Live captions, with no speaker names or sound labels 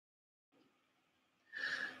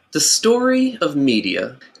The story of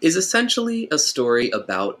media is essentially a story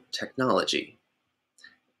about technology.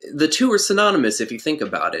 The two are synonymous if you think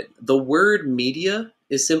about it. The word media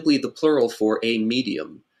is simply the plural for a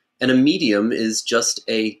medium, and a medium is just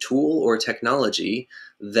a tool or technology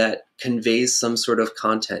that conveys some sort of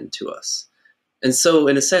content to us. And so,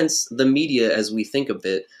 in a sense, the media, as we think of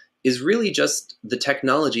it, is really just the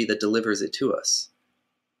technology that delivers it to us.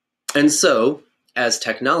 And so, as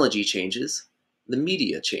technology changes, the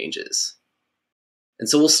media changes. And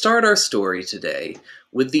so we'll start our story today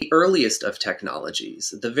with the earliest of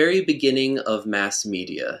technologies, the very beginning of mass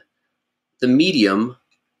media, the medium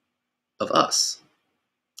of us,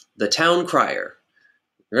 the town crier,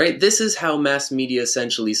 right? This is how mass media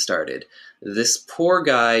essentially started. This poor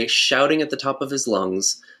guy shouting at the top of his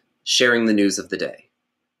lungs, sharing the news of the day.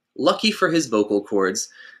 Lucky for his vocal cords,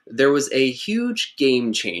 there was a huge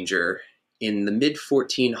game changer in the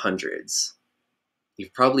mid-1400s.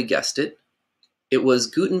 You've probably guessed it. It was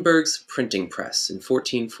Gutenberg's printing press in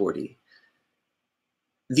 1440.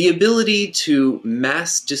 The ability to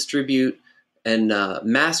mass distribute and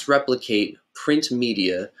mass replicate print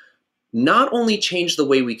media not only changed the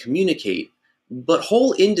way we communicate, but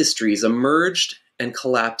whole industries emerged and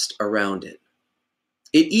collapsed around it.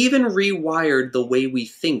 It even rewired the way we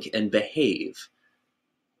think and behave.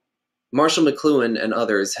 Marshall McLuhan and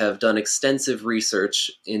others have done extensive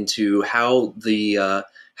research into how the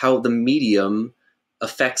medium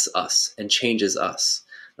affects us and changes us.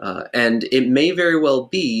 And it may very well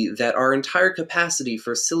be that our entire capacity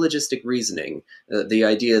for syllogistic reasoning, the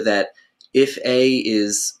idea that if A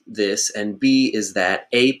is this and B is that,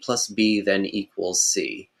 A plus B then equals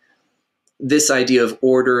C. This idea of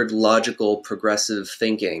ordered, logical, progressive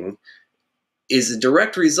thinking is a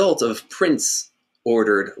direct result of print's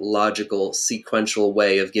ordered, logical, sequential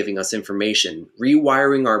way of giving us information,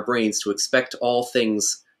 rewiring our brains to expect all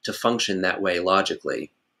things to function that way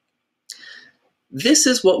logically. This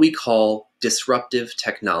is what we call disruptive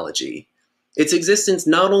technology. Its existence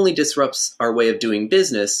not only disrupts our way of doing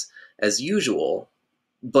business as usual,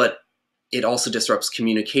 but it also disrupts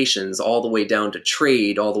communications all the way down to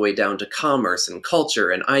trade, all the way down to commerce and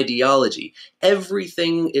culture and ideology.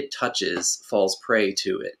 Everything it touches falls prey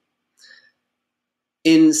to it.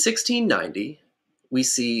 In 1690, we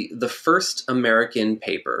see the first American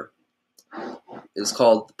paper. It was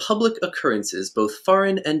called Public Occurrences, both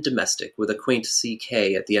Foreign and Domestic, with a quaint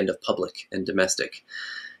CK at the end of public and domestic.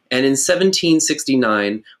 And in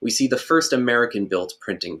 1769, we see the first American-built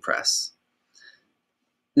printing press.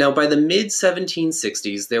 Now, by the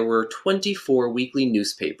mid-1760s, there were 24 weekly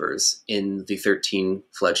newspapers in the 13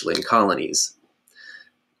 fledgling colonies.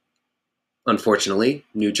 Unfortunately,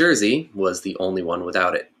 New Jersey was the only one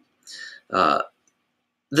without it.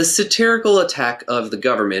 The satirical attack of the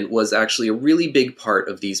government was actually a really big part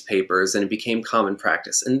of these papers, and it became common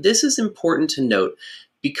practice. And this is important to note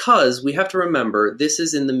because we have to remember this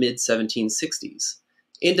is in the mid-1760s.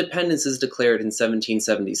 Independence is declared in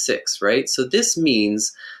 1776, right? So this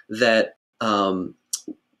means that the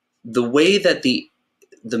way that the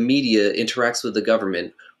media interacts with the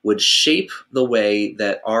government would shape the way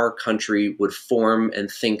that our country would form and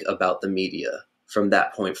think about the media from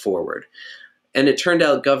that point forward. And it turned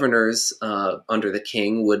out governors under the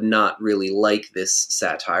king would not really like this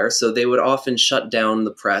satire, so they would often shut down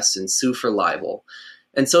the press and sue for libel.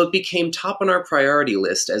 And so it became top on our priority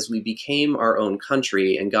list as we became our own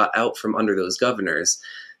country and got out from under those governors,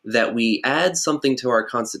 that we add something to our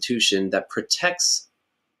Constitution that protects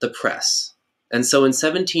the press. And so in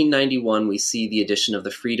 1791, we see the addition of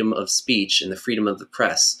the freedom of speech and the freedom of the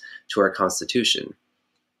press to our Constitution.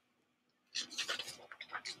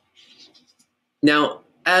 Now,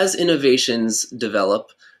 as innovations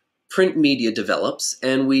develop, print media develops,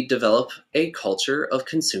 and we develop a culture of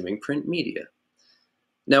consuming print media.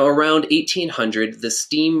 Now, around 1800, the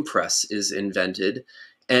steam press is invented,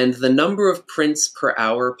 and the number of prints per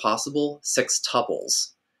hour possible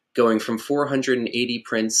sextuples, going from 480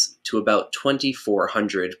 prints to about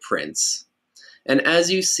 2,400 prints. And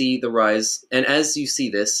as you see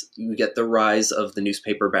this, you get the rise of the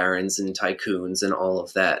newspaper barons and tycoons and all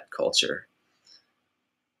of that culture.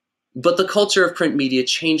 But the culture of print media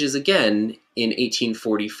changes again in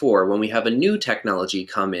 1844 when we have a new technology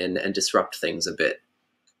come in and disrupt things a bit.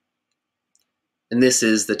 And this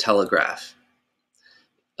is the telegraph.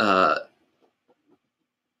 For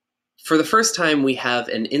the first time, we have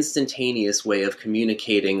an instantaneous way of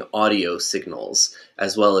communicating audio signals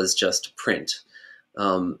as well as just print.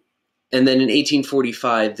 And then in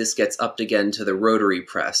 1845, this gets upped again to the rotary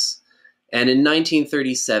press. And in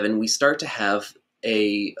 1937, we start to have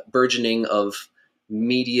a burgeoning of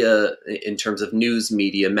media, in terms of news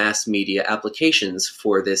media, mass media applications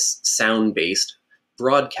for this sound-based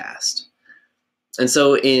broadcast. And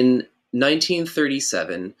so in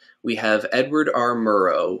 1937, we have Edward R.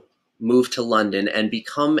 Murrow move to London and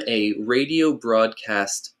become a radio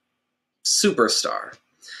broadcast superstar.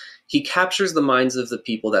 He captures the minds of the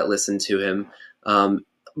people that listen to him.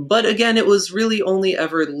 But again, it was really only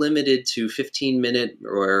ever limited to 15-minute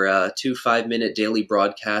or 2 5-minute daily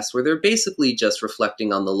broadcasts where they're basically just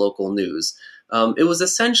reflecting on the local news. It was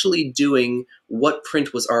essentially doing what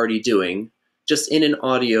print was already doing, just in an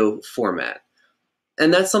audio format.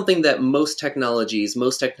 And that's something that most technologies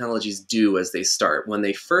do as they start. When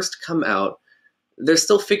they first come out, they're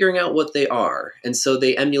still figuring out what they are, and so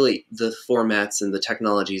they emulate the formats and the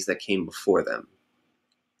technologies that came before them.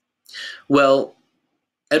 Well,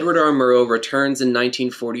 Edward R. Murrow returns in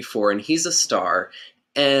 1944, and he's a star,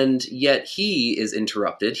 and yet he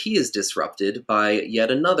is disrupted by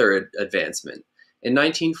yet another advancement. In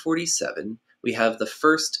 1947, we have the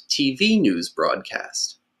first TV news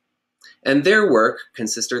broadcast. And their work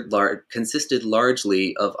consisted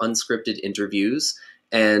largely of unscripted interviews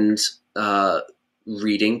and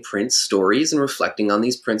reading print stories and reflecting on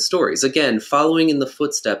these print stories. Again, following in the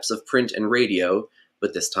footsteps of print and radio,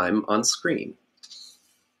 but this time on screen.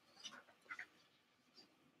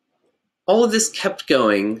 All of this kept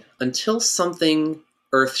going until something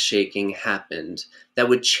earth-shaking happened that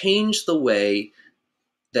would change the way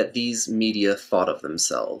that these media thought of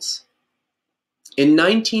themselves. In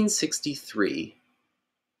 1963,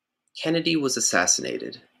 Kennedy was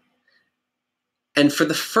assassinated. And for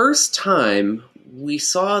the first time, we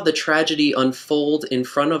saw the tragedy unfold in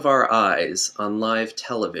front of our eyes on live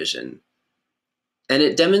television. And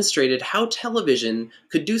it demonstrated how television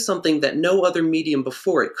could do something that no other medium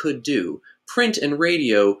before it could do. Print and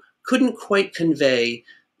radio couldn't quite convey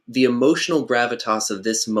the emotional gravitas of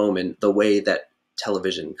this moment the way that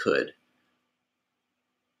television could.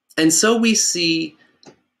 And so we see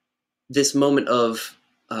this moment of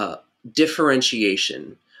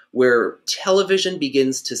differentiation, where television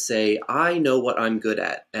begins to say, I know what I'm good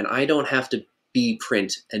at, and I don't have to be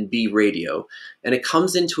print and be radio. And it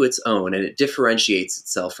comes into its own, and it differentiates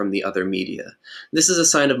itself from the other media. This is a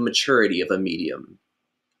sign of maturity of a medium.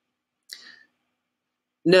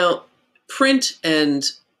 Now, print and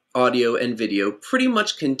audio and video pretty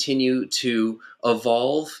much continue to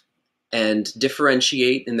evolve and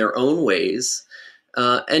differentiate in their own ways,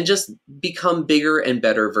 and just become bigger and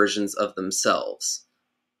better versions of themselves.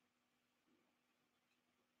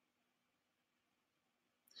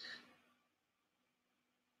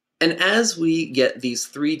 And as we get these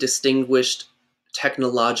three distinguished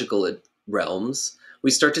technological realms,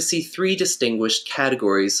 we start to see three distinguished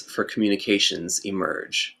categories for communications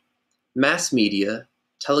emerge: mass media,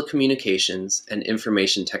 telecommunications, and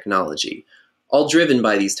information technology, all driven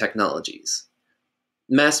by these technologies.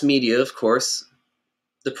 Mass media, of course,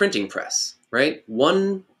 the printing press, right?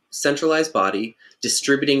 One centralized body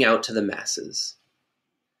distributing out to the masses.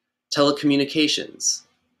 Telecommunications,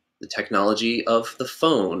 the technology of the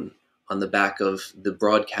phone on the back of the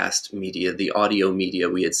broadcast media, the audio media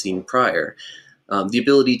we had seen prior. The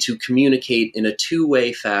ability to communicate in a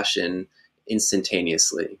two-way fashion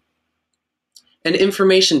instantaneously. And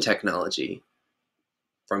information technology,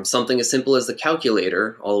 from something as simple as the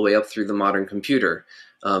calculator all the way up through the modern computer,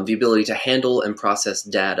 the ability to handle and process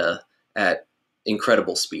data at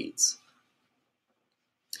incredible speeds.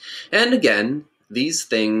 And again, these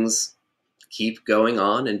things keep going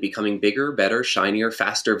on and becoming bigger, better, shinier,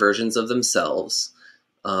 faster versions of themselves.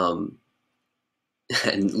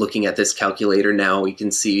 And looking at this calculator now, we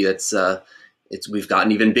can see we've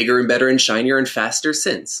gotten even bigger and better and shinier and faster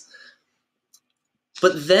since.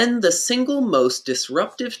 But then the single most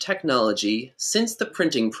disruptive technology since the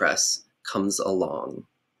printing press comes along: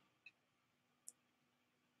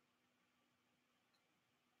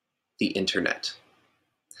 the internet.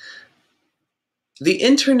 The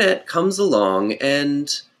internet comes along, and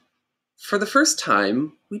for the first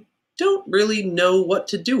time, we don't really know what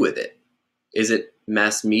to do with it. Is it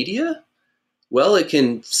mass media? Well, it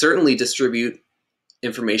can certainly distribute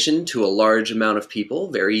information to a large amount of people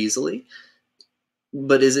very easily.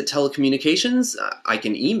 But is it telecommunications? I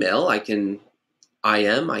can email, I can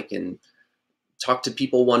IM, I can talk to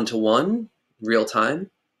people one-to-one, real time.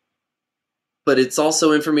 But it's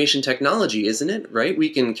also information technology, isn't it? Right? We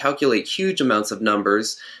can calculate huge amounts of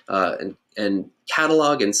numbers and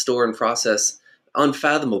catalog and store and process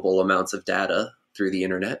unfathomable amounts of data through the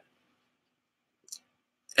internet.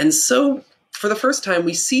 And so, for the first time,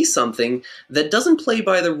 we see something that doesn't play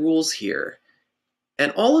by the rules here.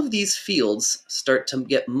 And all of these fields start to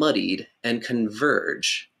get muddied and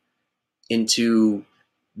converge into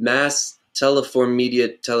mass teleform media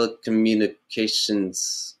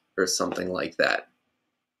telecommunications or something like that.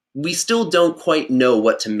 We still don't quite know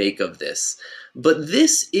what to make of this, but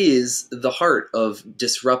this is the heart of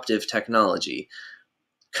disruptive technology: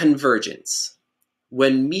 convergence.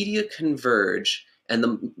 When media converge and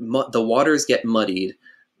the waters get muddied,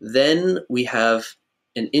 then we have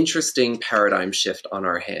an interesting paradigm shift on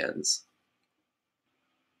our hands.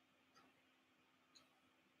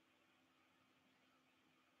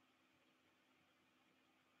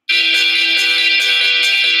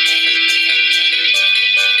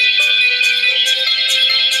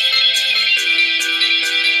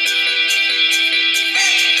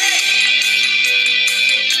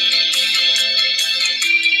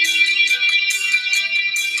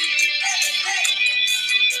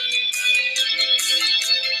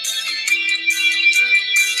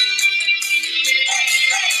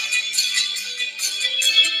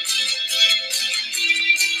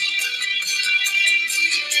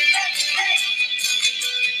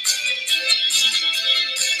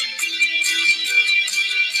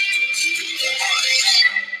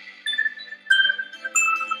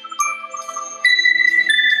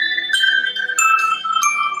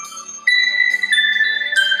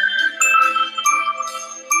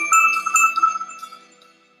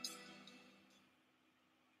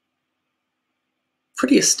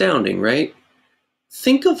 Pretty astounding, right?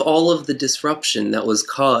 Think of all of the disruption that was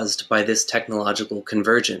caused by this technological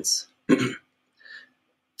convergence.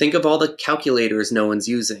 Think of all the calculators no one's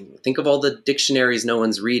using. Think of all the dictionaries no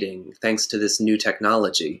one's reading, thanks to this new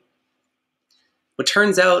technology. It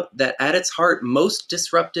turns out that at its heart, most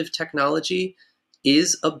disruptive technology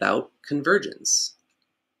is about convergence.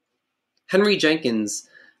 Henry Jenkins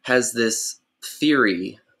has this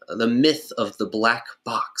theory, the myth of the black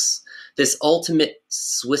box, this ultimate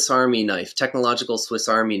Swiss Army knife, technological Swiss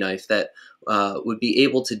Army knife that would be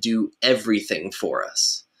able to do everything for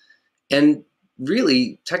us. And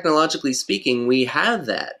really, technologically speaking, we have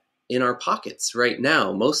that in our pockets right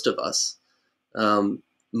now, most of us.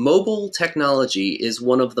 Mobile technology is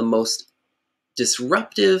one of the most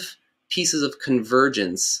disruptive pieces of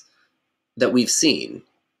convergence that we've seen.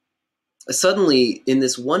 Suddenly, in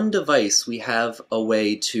this one device, we have a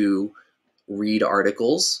way to read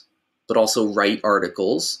articles, but also write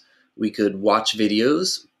articles. We could watch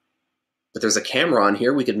videos, but there's a camera on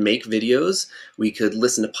here. We could make videos. We could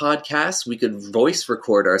listen to podcasts. We could voice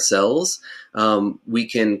record ourselves. We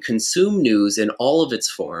can consume news in all of its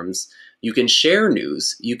forms. You can share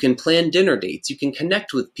news. You can plan dinner dates. You can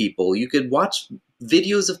connect with people. You could watch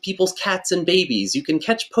videos of people's cats and babies. You can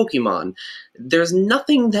catch Pokemon. There's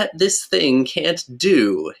nothing that this thing can't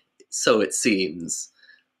do, so it seems.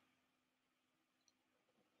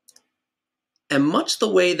 And much the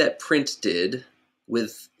way that print did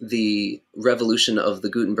with the revolution of the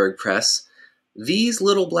Gutenberg press, these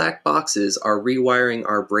little black boxes are rewiring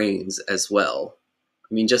our brains as well.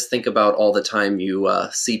 I mean, just think about all the time you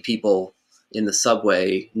see people in the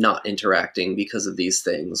subway not interacting because of these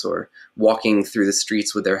things, or walking through the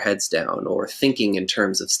streets with their heads down, or thinking in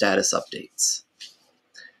terms of status updates.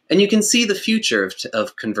 And you can see the future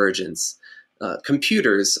of convergence.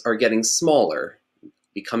 Computers are getting smaller,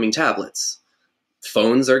 becoming tablets.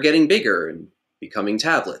 Phones are getting bigger and becoming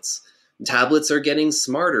tablets. Tablets are getting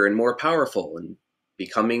smarter and more powerful and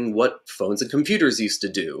becoming what phones and computers used to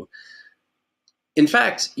do. In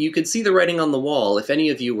fact, you could see the writing on the wall if any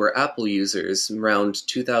of you were Apple users around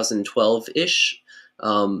 2012-ish.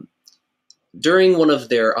 During one of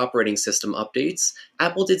their operating system updates,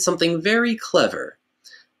 Apple did something very clever.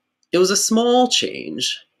 It was a small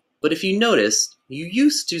change, but if you noticed, you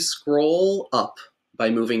used to scroll up by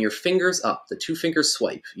moving your fingers up, the two-finger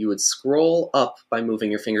swipe. You would scroll up by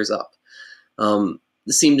moving your fingers up.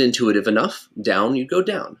 This seemed intuitive enough. Down, you'd go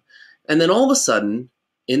down. And then all of a sudden,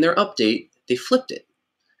 in their update, they flipped it.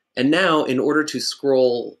 And now, in order to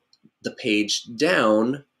scroll the page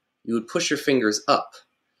down, you would push your fingers up.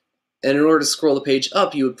 And in order to scroll the page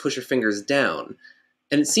up, you would push your fingers down.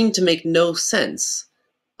 And it seemed to make no sense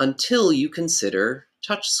until you consider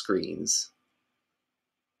touchscreens.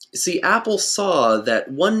 See, Apple saw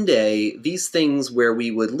that one day these things where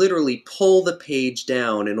we would literally pull the page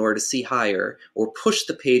down in order to see higher, or push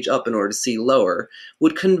the page up in order to see lower,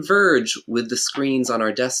 would converge with the screens on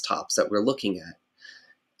our desktops that we're looking at.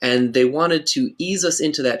 And they wanted to ease us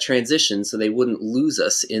into that transition so they wouldn't lose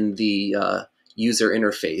us in the user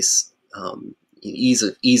interface,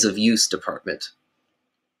 ease of use department.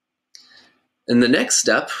 And the next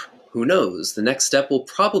step, who knows? The next step will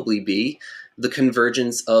probably be the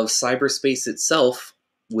convergence of cyberspace itself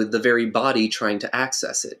with the very body trying to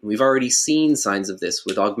access it. We've already seen signs of this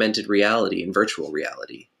with augmented reality and virtual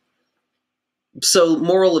reality. So,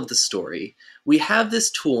 moral of the story, we have this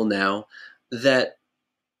tool now that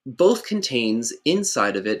both contains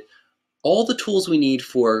inside of it all the tools we need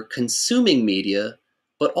for consuming media,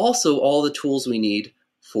 but also all the tools we need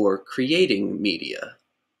for creating media.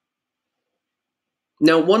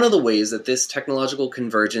 Now, one of the ways that this technological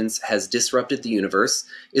convergence has disrupted the universe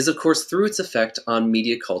is, of course, through its effect on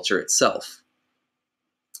media culture itself.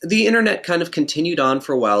 The internet kind of continued on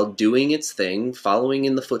for a while doing its thing, following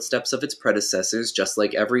in the footsteps of its predecessors, just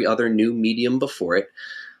like every other new medium before it,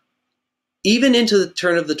 even into the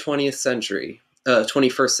turn of the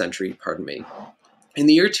 21st century, pardon me. In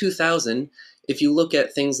the year 2000, if you look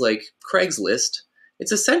at things like Craigslist,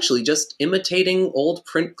 it's essentially just imitating old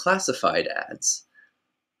print classified ads.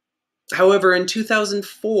 However, in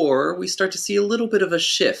 2004, we start to see a little bit of a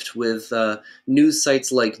shift with news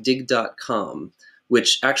sites like dig.com,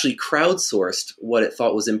 which actually crowdsourced what it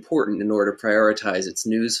thought was important in order to prioritize its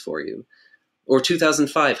news for you. Or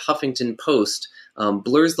 2005, Huffington Post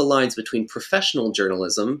blurs the lines between professional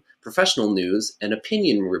journalism, professional news, and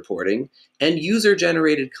opinion reporting, and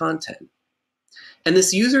user-generated content. And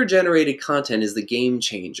this user-generated content is the game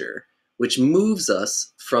changer, which moves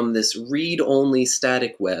us from this read-only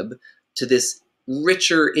static web to this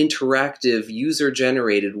richer, interactive,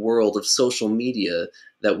 user-generated world of social media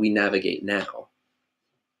that we navigate now.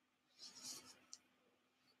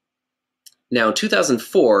 Now,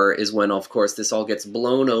 2004 is when, of course, this all gets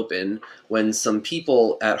blown open, when some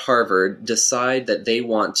people at Harvard decide that they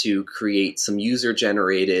want to create some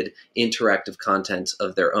user-generated interactive content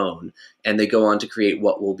of their own, and they go on to create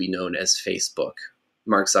what will be known as Facebook.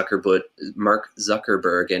 Mark Zuckerberg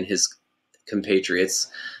and his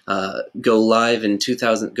compatriots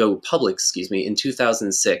go public, in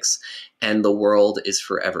 2006, and the world is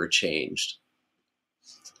forever changed.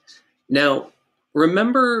 Now,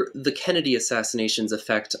 remember the Kennedy assassination's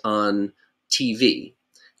effect on TV,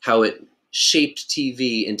 how it shaped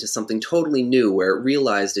TV into something totally new, where it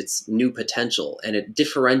realized its new potential and it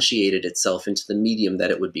differentiated itself into the medium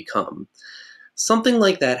that it would become. Something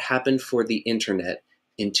like that happened for the internet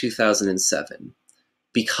in 2007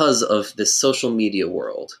 because of this social media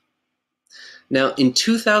world. Now, in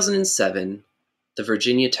 2007, the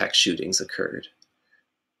Virginia Tech shootings occurred.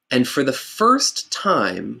 And for the first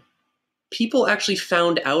time, people actually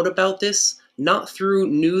found out about this not through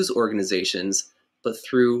news organizations, but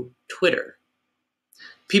through Twitter.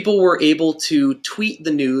 People were able to tweet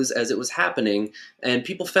the news as it was happening, and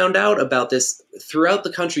people found out about this throughout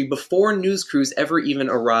the country before news crews ever even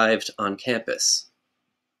arrived on campus.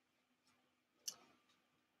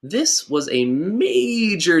 This was a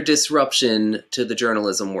major disruption to the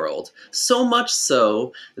journalism world, so much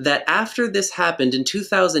so that after this happened in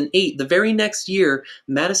 2008, the very next year,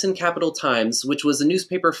 Madison Capital Times, which was a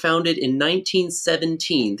newspaper founded in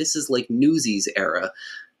 1917, this is like Newsies era,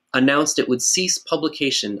 announced it would cease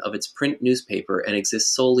publication of its print newspaper and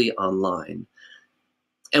exist solely online.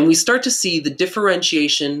 And we start to see the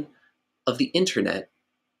differentiation of the internet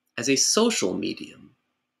as a social medium.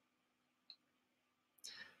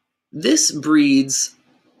 This breeds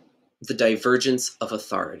the divergence of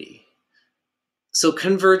authority. So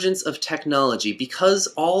convergence of technology, because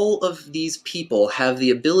all of these people have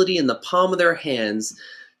the ability in the palm of their hands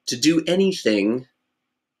to do anything,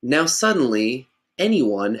 now suddenly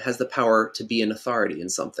anyone has the power to be an authority in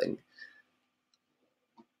something.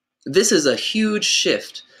 This is a huge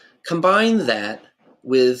shift. Combine that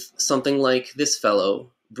with something like this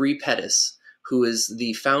fellow, Bree Pettis, who is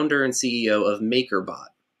the founder and CEO of MakerBot.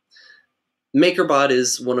 MakerBot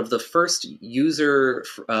is one of the first user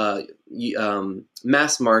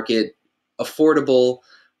mass market, affordable,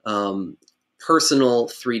 personal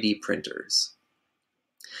 3D printers.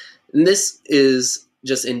 And this is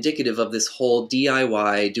just indicative of this whole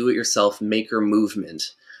DIY, do-it-yourself maker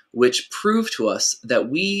movement, which proved to us that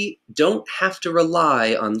we don't have to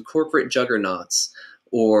rely on corporate juggernauts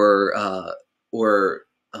or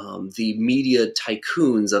the media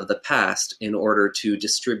tycoons of the past in order to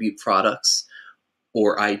distribute products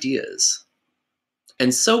or ideas.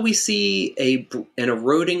 And so we see an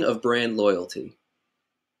eroding of brand loyalty.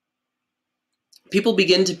 People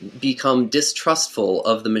begin to become distrustful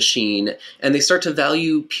of the machine, and they start to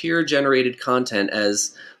value peer generated content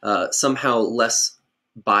as somehow less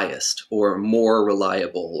biased or more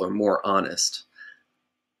reliable or more honest.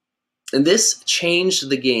 And this changed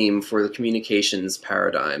the game for the communications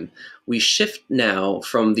paradigm. We shift now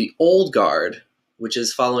from the old guard, which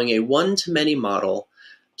is following a one-to-many model,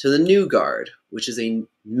 to the new guard, which is a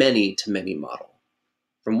many-to-many model.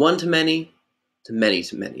 From one to many to many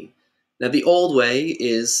to many. Now, the old way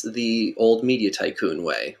is the old media tycoon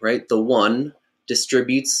way, right? The one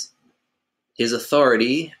distributes his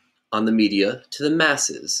authority on the media to the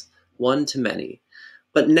masses, one to many.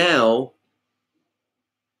 But now,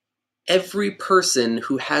 every person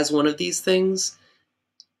who has one of these things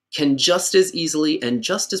can just as easily and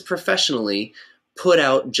just as professionally put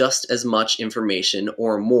out just as much information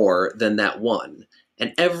or more than that one.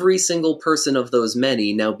 And every single person of those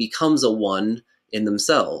many now becomes a one in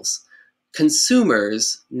themselves.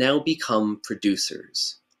 Consumers now become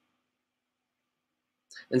producers.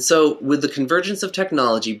 And so, with the convergence of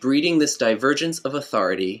technology breeding this divergence of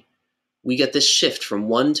authority, we get this shift from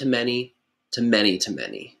one to many to many to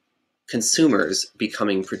many. Consumers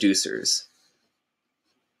becoming producers.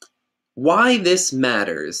 Why this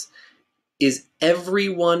matters is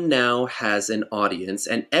everyone now has an audience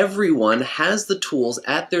and everyone has the tools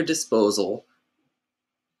at their disposal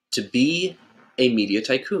to be a media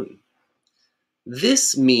tycoon.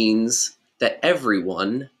 This means that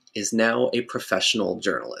everyone is now a professional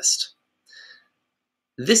journalist.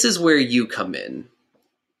 This is where you come in.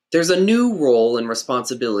 There's a new role and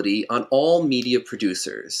responsibility on all media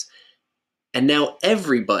producers, and now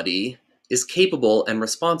everybody is capable and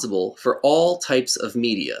responsible for all types of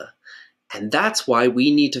media. And that's why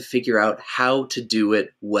we need to figure out how to do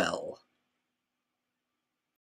it well.